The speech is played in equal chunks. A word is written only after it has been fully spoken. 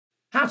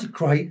how to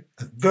create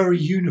a very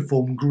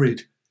uniform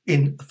grid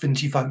in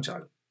Affinity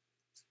Photo.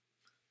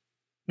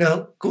 Now,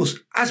 of course,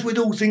 as with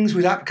all things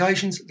with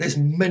applications, there's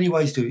many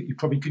ways to do it. You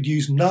probably could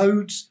use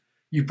nodes,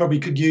 you probably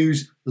could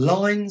use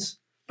lines,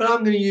 but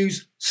I'm going to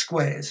use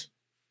squares.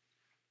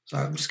 So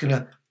I'm just going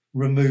to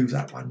remove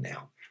that one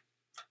now.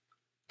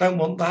 Don't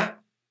want that.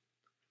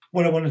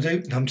 What I want to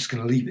do, I'm just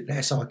going to leave it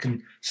there so I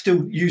can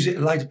still use it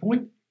at a later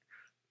point.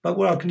 But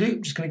what I can do,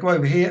 I'm just going to go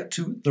over here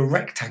to the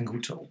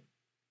rectangle tool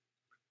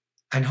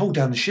and hold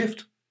down the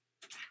shift.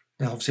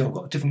 Now, obviously, I've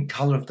got a different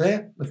colour up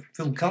there, the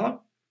fill colour.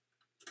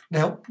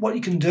 Now, what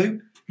you can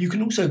do, you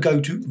can also go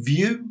to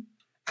View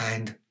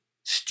and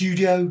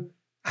Studio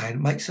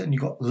and make certain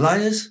you've got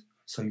layers.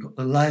 So you've got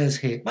the layers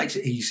here. It makes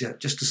it easier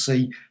just to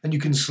see, and you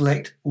can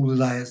select all the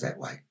layers that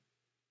way.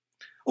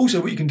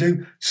 Also, what you can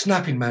do,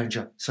 Snapping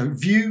Manager. So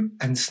View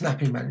and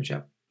Snapping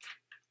Manager.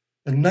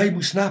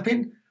 Enable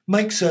snapping.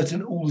 Make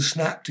certain all the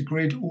snap to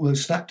grid, all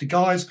those snap to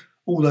guys,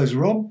 all those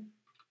are on.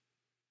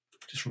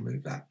 Just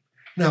remove that.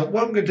 Now,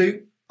 what I'm going to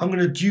do, I'm going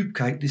to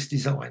duplicate this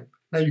design.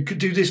 Now, you could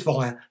do this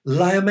via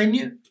Layer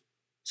Menu.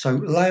 So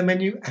Layer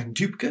Menu and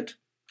Duplicate.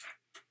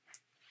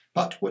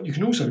 But what you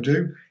can also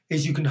do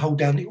is you can hold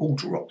down the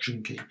Alter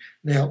Option key.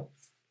 Now,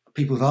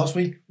 people have asked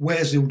me,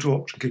 where's the Alter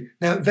Option key?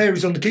 Now, it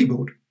varies on the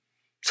keyboard.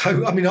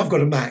 So, I mean, I've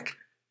got a Mac,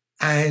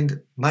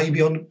 and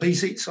maybe on the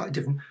PC it's slightly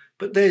different,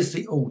 but there's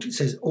the Alt. It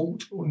says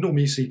Alt, or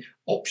normally you see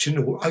Option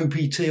or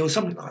OPT or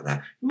something like that.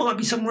 It might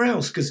be somewhere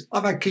else, because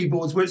I've had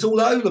keyboards where it's all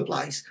over the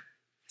place.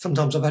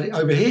 Sometimes I've had it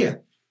over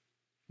here.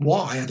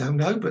 Why, I don't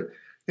know, but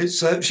it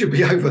should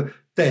be over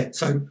there.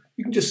 So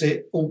you can just see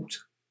it,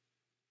 Alt,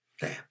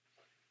 there.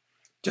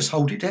 Just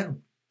hold it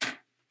down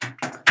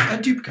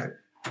and duplicate.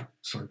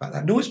 Sorry about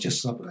that noise,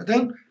 just slap that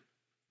down.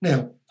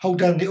 Now, hold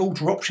down the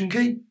Alter Option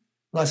key.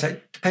 Like I say,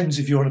 it depends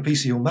if you're on a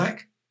PC or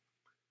Mac.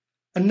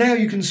 And now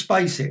you can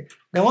space it.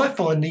 Now, I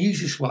find the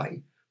easiest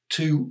way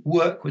to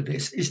work with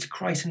this is to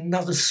create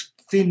another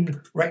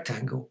thin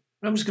rectangle.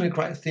 And I'm just going to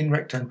create a thin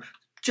rectangle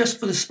just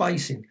for the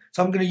spacing.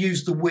 So I'm going to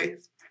use the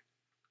width.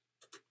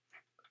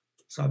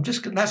 So I'm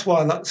just, that's why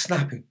I like the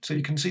snapping. So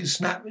you can see the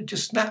snap, it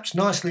just snaps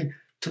nicely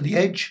to the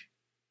edge.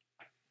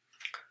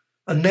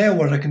 And now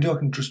what I can do, I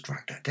can just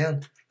drag that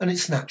down and it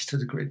snaps to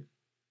the grid,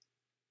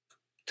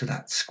 to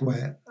that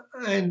square.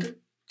 And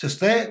just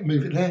there,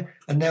 move it there.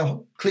 And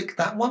now click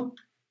that one,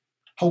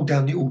 hold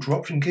down the Alter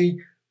Option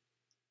key,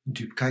 and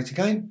duplicate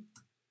again.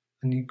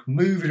 And you can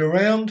move it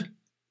around.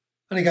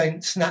 And again,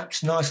 it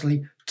snaps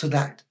nicely to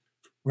that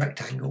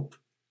rectangle.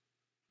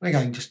 And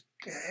again, just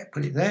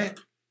put it there,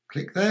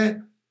 click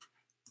there.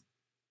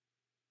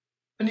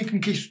 And you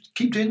can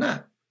keep doing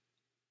that.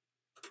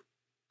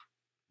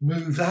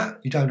 Move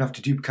that. You don't have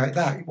to duplicate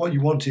that. What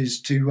you want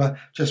is to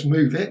just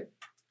move it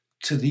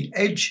to the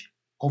edge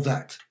of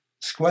that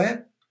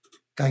square.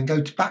 Again,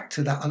 go back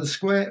to that other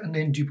square and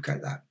then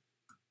duplicate that.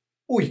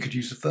 Or you could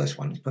use the first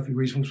one. It's perfectly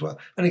reasonable as well.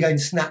 And again,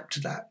 snap to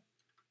that.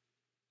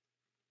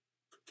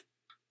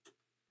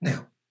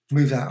 Now,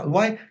 move that out of the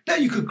way. Now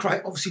you could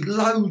create obviously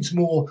loads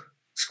more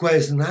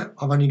squares than that.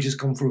 I've only just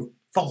gone for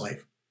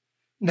 5.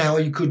 Now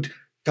you could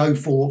go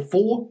for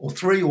 4 or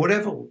 3 or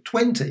whatever, or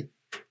 20.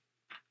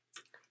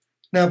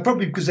 Now,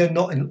 probably because they're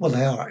not in, well,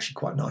 they are actually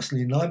quite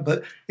nicely in line,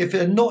 but if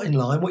they're not in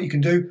line, what you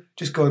can do,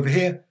 just go over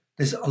here,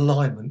 there's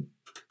alignment.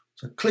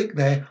 So click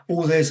there,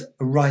 or there's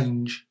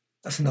arrange.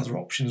 That's another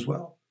option as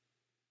well.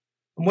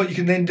 And what you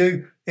can then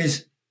do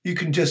is you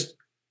can just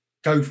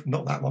go,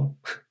 not that one,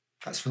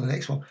 that's for the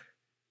next one. I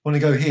want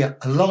to go here,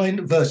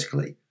 align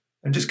vertically,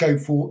 and just go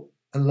for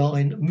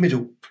align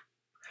middle.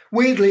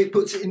 Weirdly, it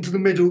puts it into the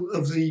middle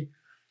of the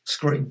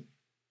screen.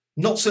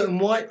 Not certain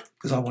why,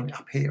 because I want it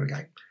up here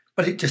again.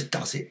 But it just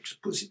does it,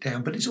 just puts it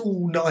down. But it's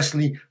all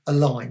nicely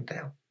aligned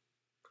down.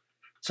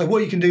 So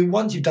what you can do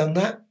once you've done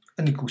that,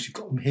 and of course you've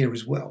got them here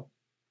as well.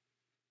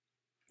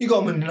 You've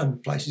got them in a number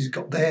of places. You've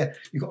got there,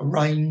 you've got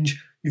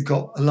arrange, you've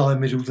got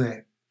align middle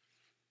there.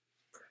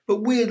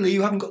 But weirdly,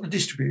 you haven't got the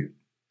distribute.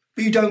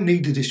 But you don't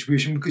need the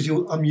distribution because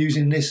I'm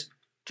using this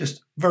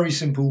just very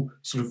simple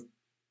sort of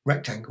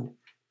rectangle.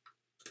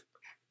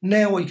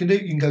 Now what you can do,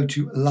 you can go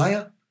to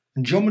Layer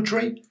and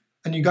Geometry,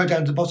 and you go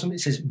down to the bottom, it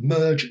says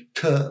Merge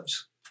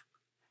Curves.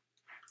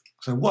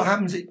 So what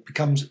happens, it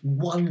becomes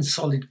one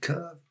solid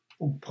curve,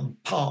 or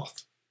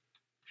path.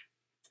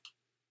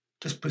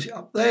 Just put it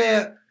up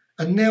there,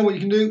 and now what you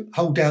can do,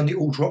 hold down the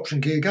Alter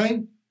Option key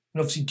again, and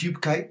obviously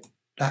duplicate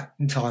that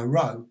entire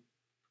row.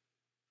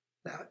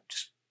 Now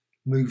just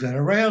move that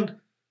around.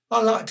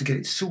 I like to get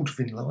it sort of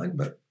in line,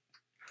 but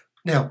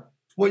now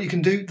what you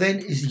can do then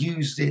is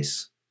use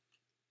this.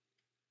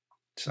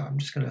 So I'm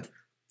just going to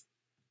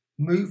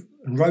move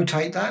and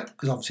rotate that,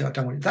 because obviously I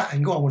don't want it at that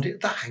angle, I want it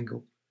at that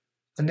angle.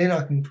 And then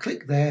I can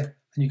click there,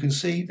 and you can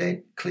see then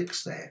it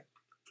clicks there.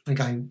 And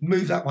again,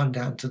 move that one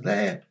down to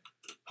there,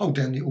 hold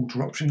down the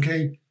Alter Option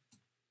key.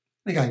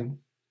 And again,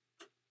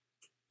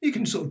 you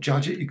can sort of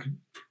judge it. You could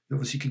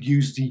obviously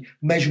use the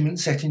measurement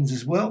settings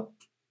as well.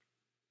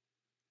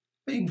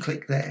 But you can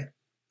click there.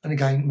 And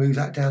again, move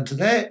that down to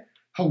there,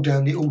 hold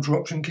down the Alter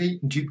Option key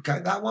and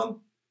duplicate that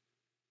one.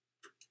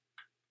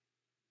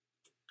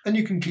 And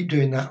you can keep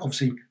doing that,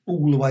 obviously,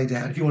 all the way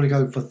down. If you want to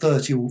go for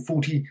 30 or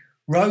 40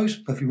 rows,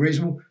 perfectly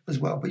reasonable as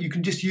well. But you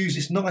can just use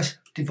this nice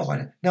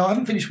divider. Now, I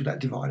haven't finished with that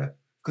divider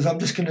because I'm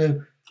just going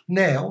to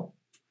now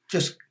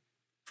just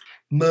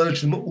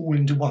merge them all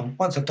into one.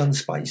 Once I've done the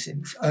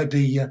spacing,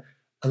 the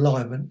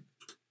alignment,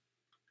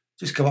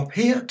 just go up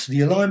here to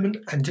the alignment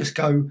and just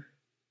go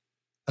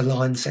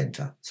align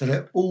center. So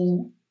they're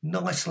all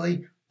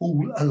nicely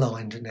all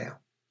aligned now.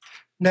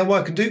 Now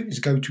what I can do is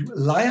go to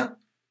Layer,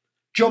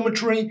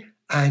 Geometry,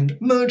 and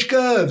Merge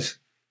Curves.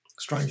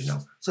 Strange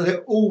enough. So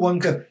they're all one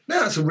curve.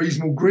 Now that's a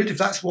reasonable grid if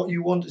that's what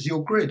you want as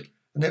your grid.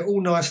 And they're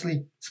all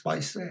nicely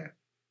spaced there.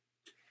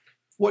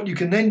 What you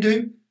can then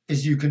do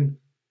is you can,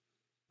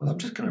 well, I'm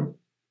just going to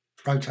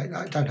rotate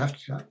that. I don't have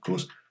to do that, of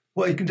course.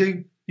 What you can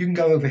do, you can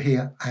go over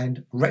here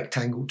and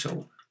Rectangle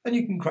tool. And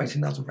you can create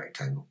another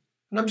rectangle.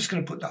 And I'm just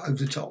going to put that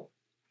over the top.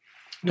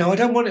 Now I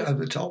don't want it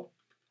over the top.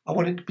 I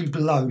want it to be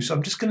below. So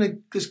I'm just going to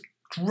just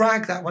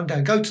drag that one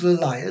down. Go to the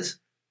layers,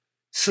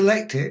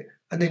 select it,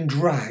 and then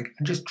drag.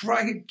 And just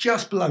drag it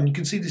just below. And you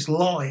can see this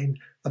line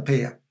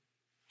appear.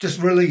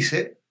 Just release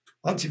it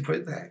once you put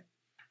it there.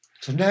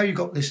 So now you've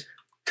got this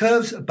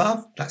curves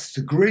above. That's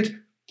the grid.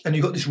 And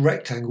you've got this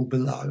rectangle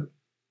below.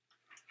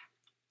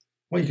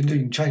 What you can do,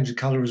 you can change the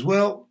colour as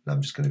well.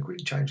 I'm just going to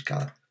quickly change the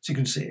colour so you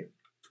can see it.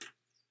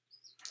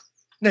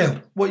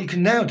 Now, what you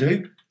can now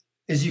do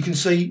is you can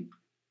see,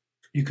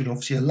 you can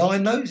obviously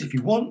align those if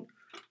you want.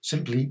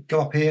 Simply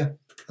go up here,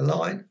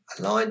 align,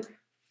 align.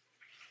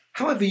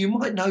 However, you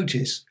might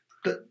notice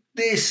that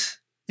this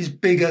is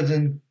bigger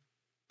than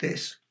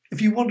this.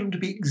 If you want them to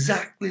be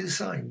exactly the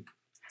same,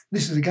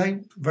 this is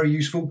again very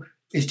useful.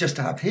 It's just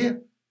to have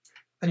here,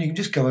 and you can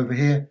just go over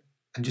here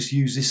and just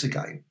use this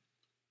again.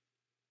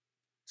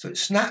 So it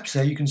snaps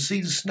there. You can see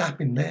the snap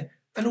in there,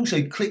 and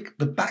also click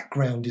the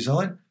background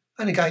design.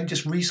 And again,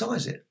 just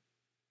resize it.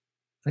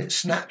 And it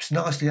snaps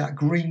nicely, that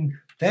green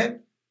there.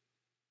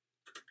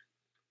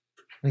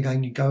 And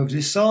again, you go over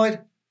this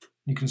side.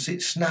 You can see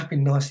it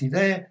snapping nicely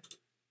there.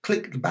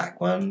 Click the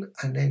back one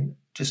and then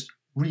just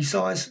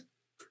resize.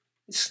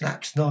 It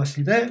snaps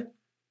nicely there.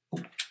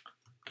 Oh,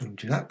 don't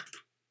do that.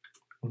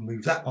 We'll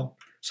move that one.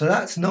 So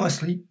that's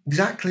nicely,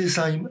 exactly the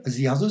same as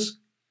the others.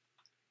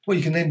 What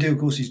you can then do, of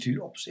course, is do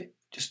the opposite.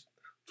 Just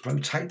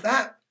rotate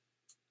that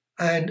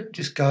and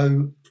just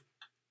go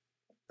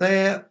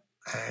there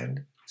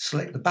and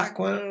select the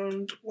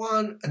background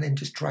one and then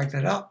just drag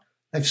that up.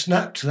 They've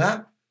snapped to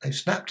that. They've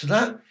snapped to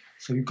that.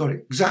 So you've got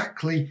it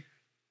exactly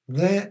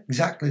there,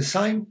 exactly the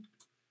same.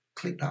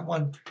 Click that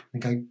one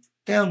and go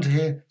down to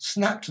here,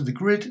 snap to the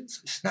grid.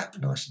 So snap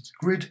nice to the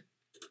grid.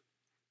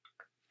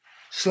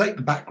 Select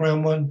the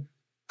background one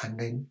and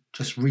then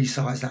just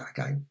resize that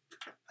again.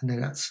 And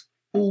then that's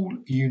all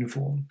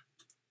uniform.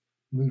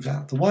 Move that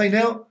out of the way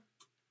now.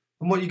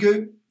 And what you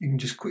do, you can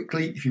just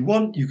quickly, if you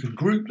want, you can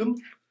group them.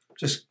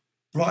 Just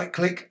right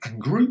click and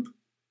group.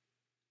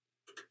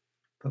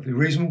 Perfectly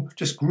reasonable.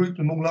 Just group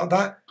them all like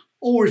that.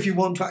 Or if you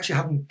want to actually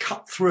have them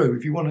cut through,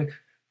 if you want to,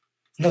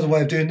 another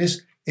way of doing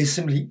this is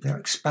simply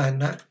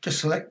expand that. Just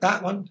select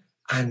that one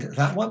and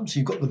that one. So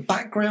you've got the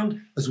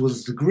background as well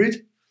as the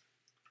grid.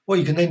 What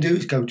you can then do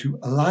is go to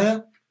a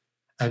layer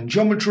and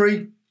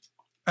geometry,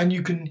 and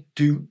you can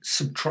do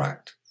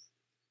subtract.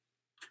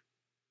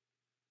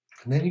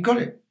 And then you've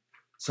got it.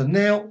 So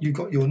now you've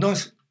got your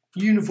nice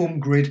uniform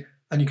grid,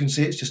 and you can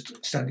see it's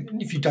just standing.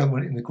 And if you don't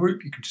want it in the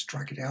group, you can just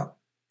drag it out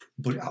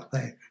and put it up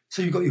there.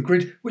 So you've got your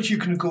grid, which you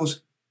can, of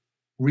course,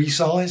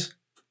 resize.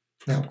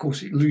 Now, of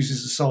course, it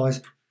loses the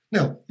size.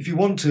 Now, if you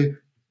want to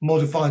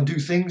modify and do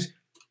things,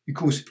 you, of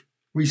course,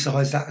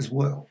 resize that as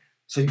well.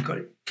 So you've got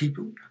to keep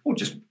it, or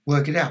just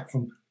work it out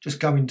from just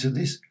going to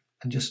this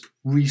and just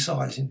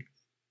resizing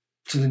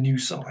to the new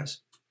size.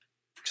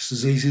 Just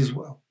as easy as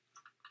well.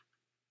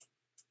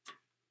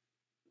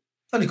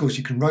 And of course,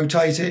 you can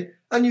rotate it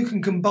and you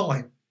can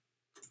combine.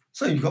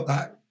 So you've got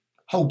that.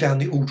 Hold down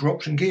the Alt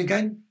Option key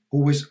again,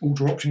 always Alt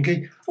Option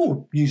key,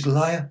 or use the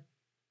layer.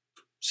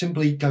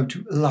 Simply go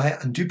to Layer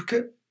and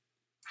Duplicate.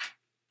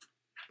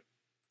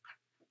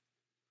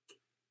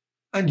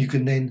 And you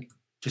can then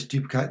just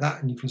duplicate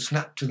that and you can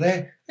snap to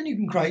there and you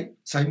can create,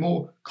 say,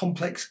 more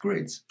complex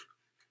grids.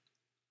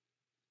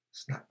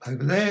 Snap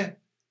over there.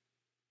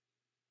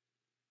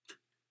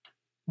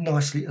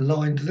 Nicely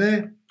aligned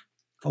there.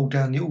 Hold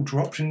down the Alt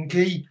Option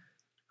key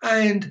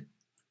and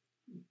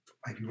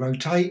maybe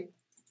rotate.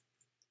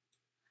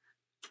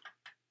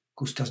 Of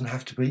course, it doesn't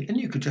have to be. And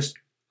you could just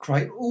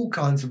create all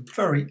kinds of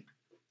very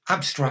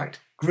abstract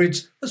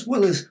grids as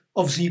well as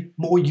obviously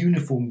more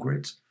uniform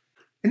grids.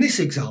 In this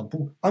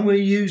example, I'm going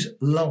to use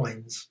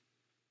lines.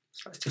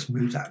 So let's just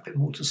move that a bit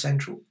more to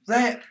central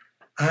there.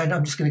 And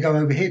I'm just going to go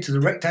over here to the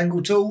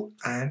rectangle tool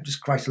and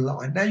just create a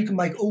line. Now you can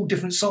make all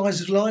different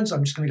sizes of lines.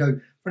 I'm just going to go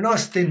for a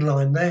nice thin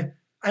line there.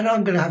 And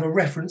I'm going to have a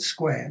reference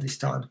square this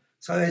time.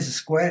 So there's a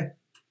square.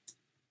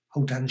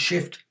 Hold down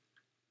Shift.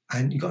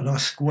 And you've got a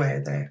nice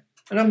square there.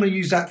 And I'm going to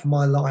use that for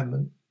my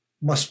alignment,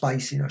 my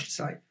spacing, I should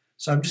say.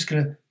 So I'm just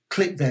going to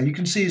click there. You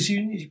can see as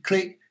soon as you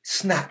click,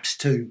 snaps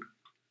to.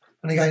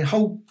 And again,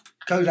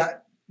 go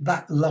that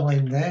that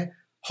line there,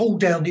 hold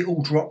down the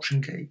Alt or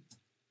Option key.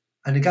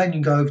 And again, you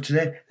can go over to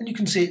there and you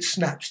can see it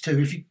snaps too.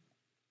 If you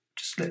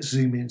just let's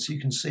zoom in so you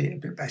can see it a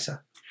bit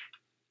better.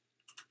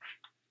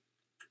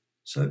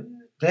 So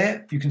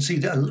there you can see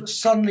that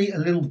suddenly a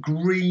little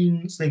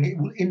green thing, it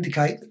will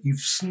indicate that you've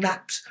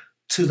snapped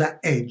to that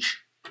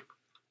edge.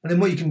 And then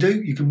what you can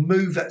do, you can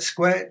move that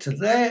square to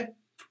there,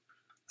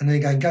 and then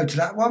again go to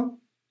that one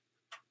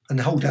and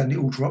hold down the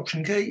Alt or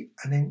Option key,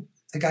 and then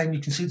again you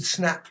can see the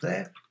snap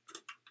there.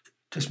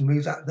 Just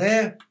move that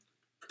there,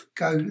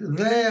 go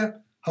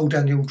there, hold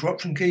down the Alt or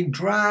Option key,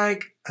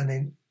 drag, and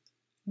then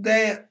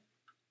there,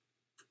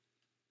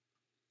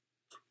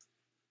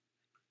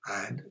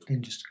 and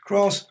then just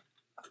across,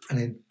 and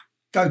then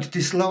go to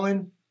this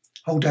line,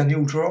 hold down the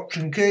Alt or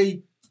Option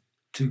key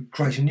to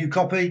create a new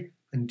copy,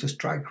 and just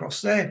drag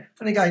across there.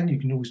 And again, you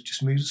can always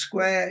just move the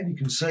square, and you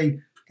can see,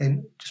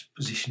 then just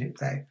position it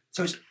there.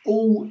 So it's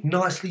all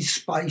nicely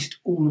spaced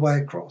all the way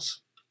across.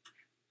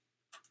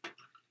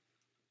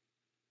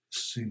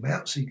 Zoom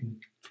out so you can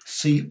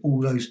see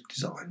all those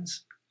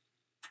designs.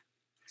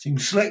 So you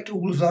can select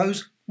all of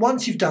those.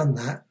 Once you've done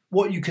that,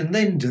 what you can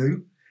then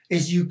do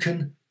is you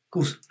can, of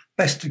course,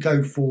 best to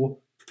go for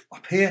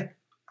up here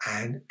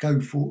and go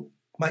for,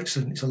 make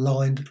certain it's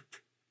aligned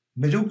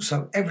middle,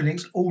 so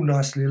everything's all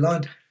nicely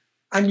aligned.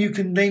 And you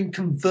can then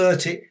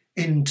convert it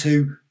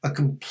into a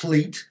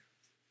complete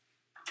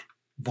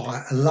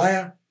via a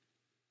layer,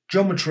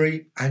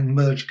 geometry, and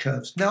merge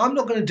curves. Now, I'm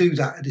not going to do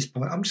that at this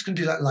point. I'm just going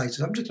to do that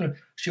later. I'm just going to,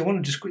 actually, I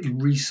want to just quickly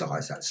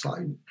resize that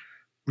slightly,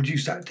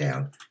 reduce that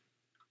down.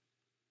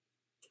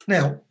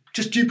 Now,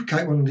 just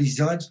duplicate one of these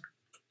designs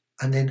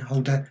and then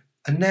hold down,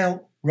 and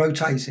now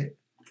rotate it.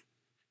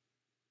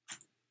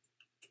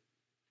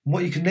 And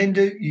what you can then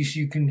do is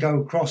you can go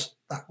across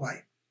that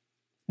way.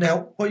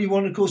 Now, what you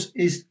want, of course,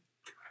 is,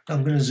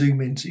 I'm going to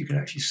zoom in so you can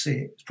actually see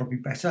it. It's probably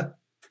better.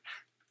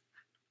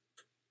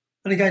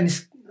 And again,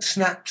 this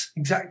snaps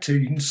exact to.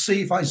 You can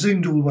see if I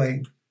zoomed all the way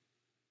in.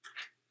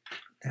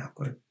 Now I've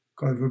got to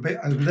go over a bit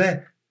over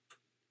there.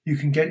 You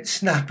can get it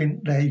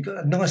snapping there. You've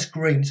got a nice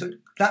green. So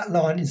that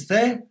line is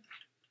there.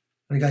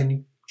 And again,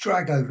 you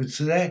drag over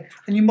to there.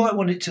 And you might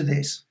want it to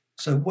this.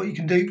 So what you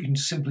can do, you can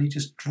simply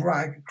just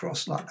drag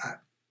across like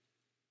that.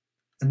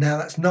 And now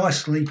that's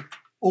nicely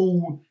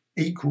all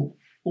equal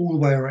all the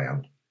way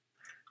around.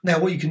 Now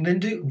what you can then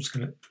do, I'm just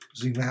going to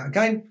zoom out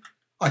again.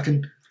 I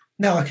can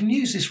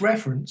use this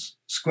reference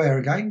square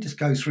again, just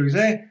go through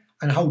there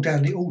and hold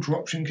down the Alt or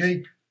Option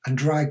key and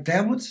drag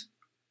downwards.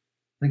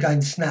 And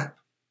again, snap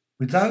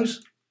with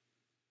those.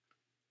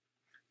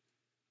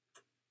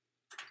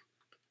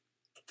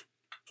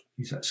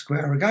 Use that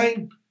square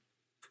again.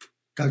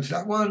 Go to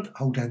that one,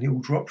 hold down the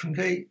Alt or Option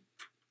key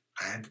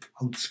and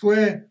hold the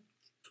square.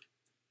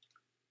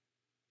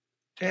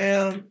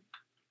 Down.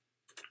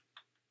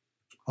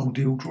 Hold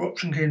the Alt or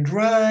Option key and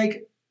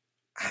drag,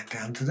 and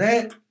down to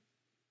there.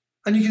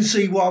 And you can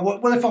see what I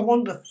want. Well, if I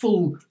want a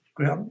full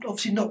grid, I'm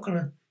obviously not going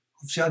to,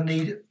 obviously I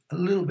need a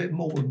little bit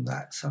more than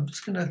that. So I'm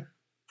just going to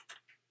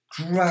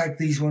drag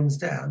these ones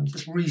down,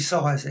 just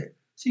resize it.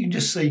 So you can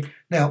just see,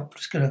 now I'm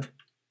just going to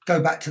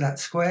go back to that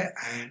square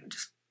and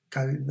just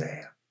go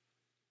there.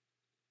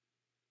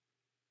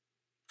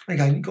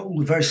 Again, you've got all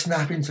the very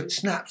snapping, so it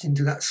snaps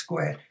into that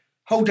square.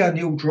 Hold down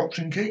the Alt or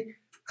Option key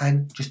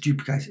and just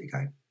duplicate it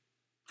again.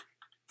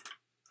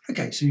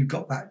 Okay, so you've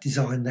got that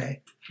design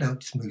there. Now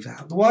just move that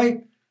out of the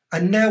way.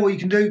 And now what you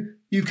can do,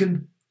 you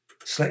can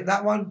select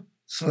that one,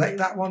 select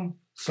that one,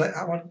 select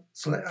that one,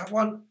 select that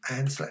one,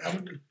 and select that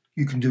one.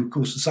 You can do, of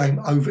course, the same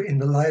over in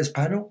the Layers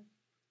panel.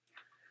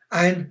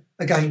 And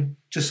again,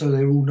 just so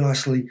they're all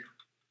nicely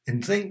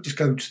in sync, just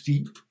go to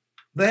the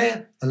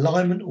there,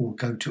 alignment, or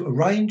go to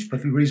arrange,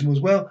 perfectly reasonable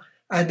as well,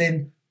 and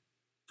then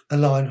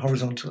align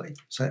horizontally.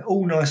 So they're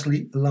all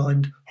nicely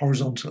aligned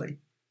horizontally.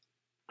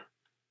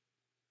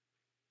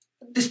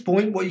 At this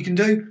point, what you can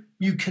do,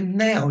 you can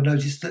now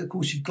notice that, of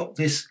course, you've got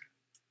this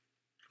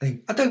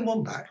thing. I don't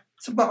want that.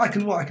 So, but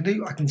what I can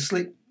do, I can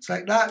select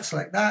that,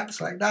 select that,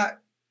 select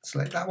that,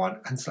 select that one,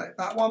 and select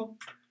that one.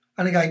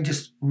 And again,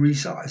 just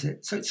resize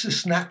it. So it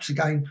just snaps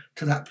again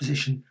to that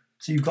position.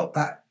 So you've got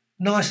that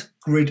nice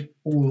grid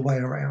all the way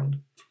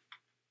around.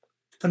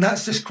 And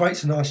that just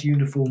creates a nice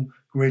uniform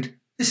grid.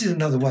 This is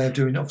another way of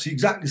doing it, obviously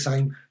exactly the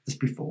same as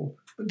before,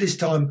 but this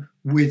time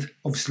with,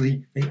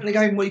 obviously, and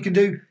again, what you can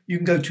do, you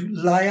can go to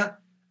Layer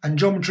and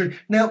Geometry.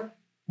 Now,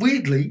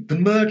 weirdly, the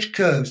merge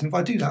curves, and if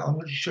I do that, I'm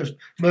going to show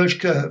merge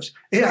curves,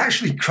 it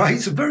actually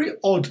creates a very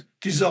odd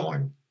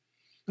design.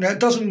 Now, it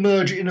doesn't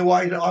merge it in a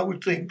way that I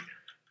would think.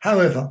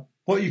 However,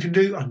 what you can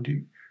do,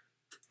 undo.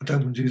 I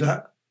don't want to do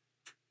that.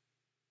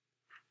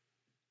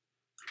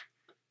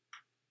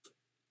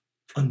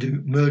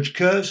 Undo merge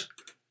curves.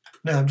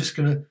 Now, I'm just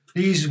going to,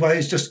 the easiest way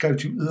is just go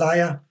to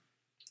Layer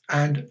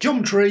and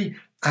Geometry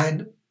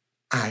and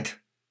Add.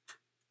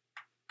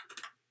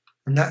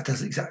 And that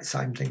does exactly the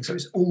same thing. So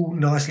it's all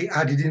nicely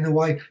added in a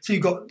way. So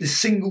you've got this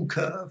single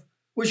curve,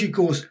 which of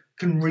course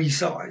can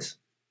resize.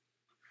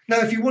 Now,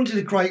 if you wanted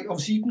to create,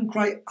 obviously you can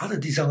create other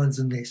designs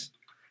than this.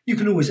 You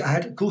can always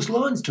add, of course,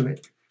 lines to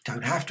it.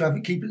 Don't have to have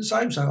it, keep it the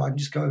same. So I can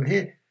just go over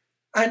here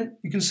and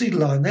you can see the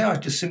line there. I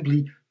just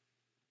simply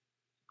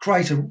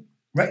create a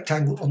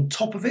rectangle on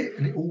top of it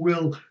and it all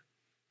will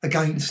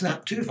again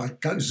snap to. If I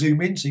go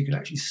zoom in so you can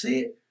actually see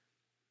it,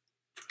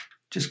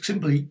 just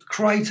simply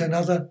create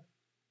another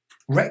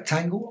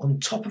rectangle on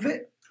top of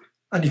it.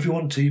 And if you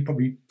want to, you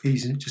probably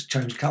easily just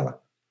change colour.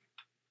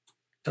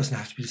 Doesn't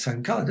have to be the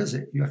same colour, does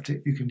it? You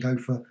can go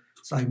for,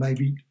 say,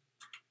 maybe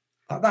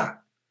like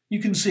that. You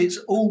can see it's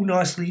all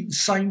nicely the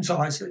same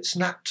size that it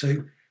snapped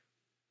to.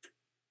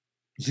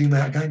 Zoom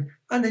out again,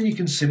 and then you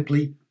can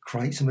simply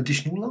create some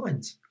additional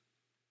lines.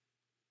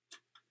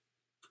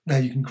 Now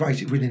you can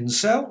create it within the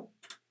cell.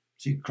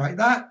 So you can create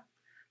that.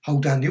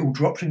 Hold down the Alt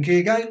Option key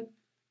again.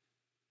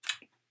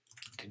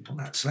 Didn't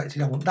want that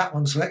selected, I want that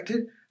one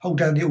selected. Hold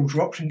down the Alt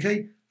Option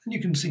key, and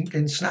you can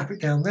then snap it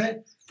down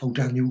there. Hold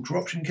down the Alt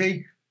Option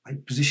key,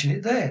 position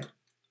it there.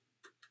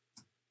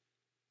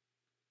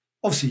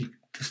 Obviously,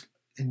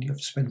 then you have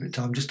to spend a bit of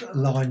time just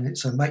aligning it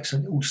so it makes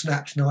it all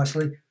snaps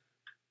nicely.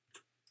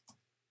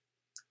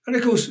 And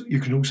of course,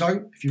 you can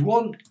also, if you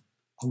want,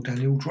 hold down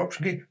the Alt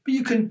Option key, but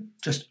you can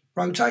just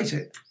rotate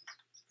it.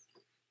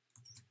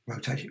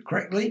 Rotate it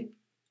correctly.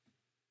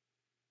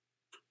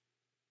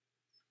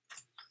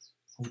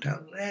 Hold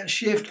down there,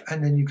 Shift,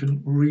 and then you can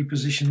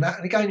reposition that.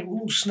 And again, it will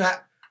all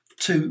snap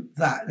to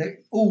that. They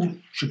all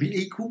should be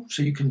equal,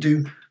 so you can do,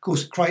 of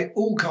course, create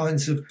all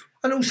kinds of,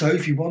 and also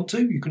if you want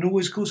to, you can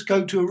always, of course,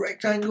 go to a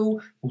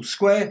rectangle or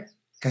square,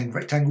 again,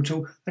 rectangle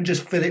tool, and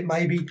just fill it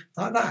maybe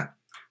like that.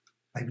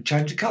 Maybe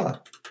change the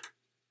colour.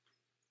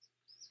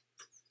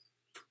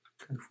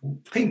 Go for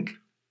pink.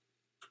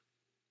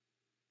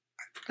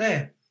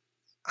 There.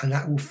 And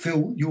that will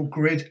fill your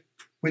grid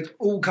with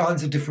all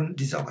kinds of different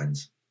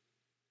designs.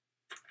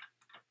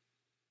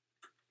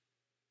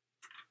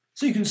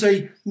 So you can see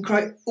you can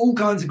create all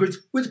kinds of grids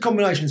with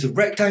combinations of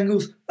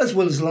rectangles as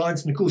well as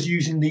lines, and of course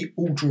using the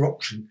Alter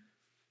option.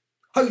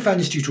 Hope you found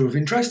this tutorial of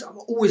interest. I'm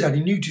always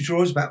adding new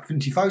tutorials about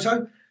Affinity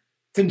Photo,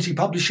 Affinity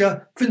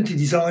Publisher, Affinity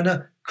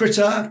Designer,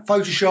 Critter,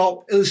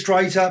 Photoshop,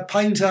 Illustrator,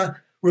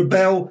 Painter,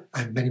 Rebel,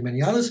 and many,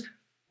 many others.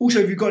 Also,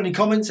 if you've got any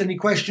comments, any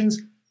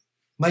questions,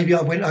 maybe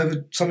I went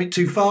over something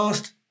too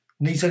fast,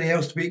 need something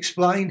else to be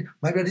explained,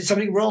 maybe I did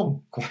something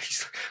wrong,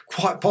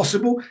 quite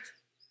possible,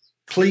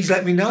 please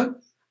let me know.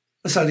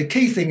 So the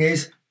key thing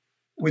is,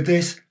 with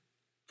this,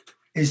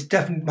 is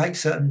definitely make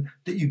certain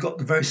that you've got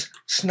the very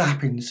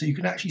snapping, so you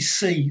can actually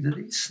see that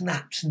it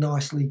snaps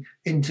nicely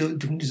into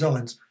different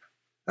designs.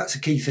 That's a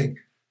key thing.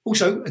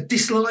 Also, a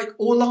dislike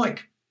or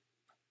like.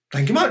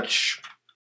 Thank you much.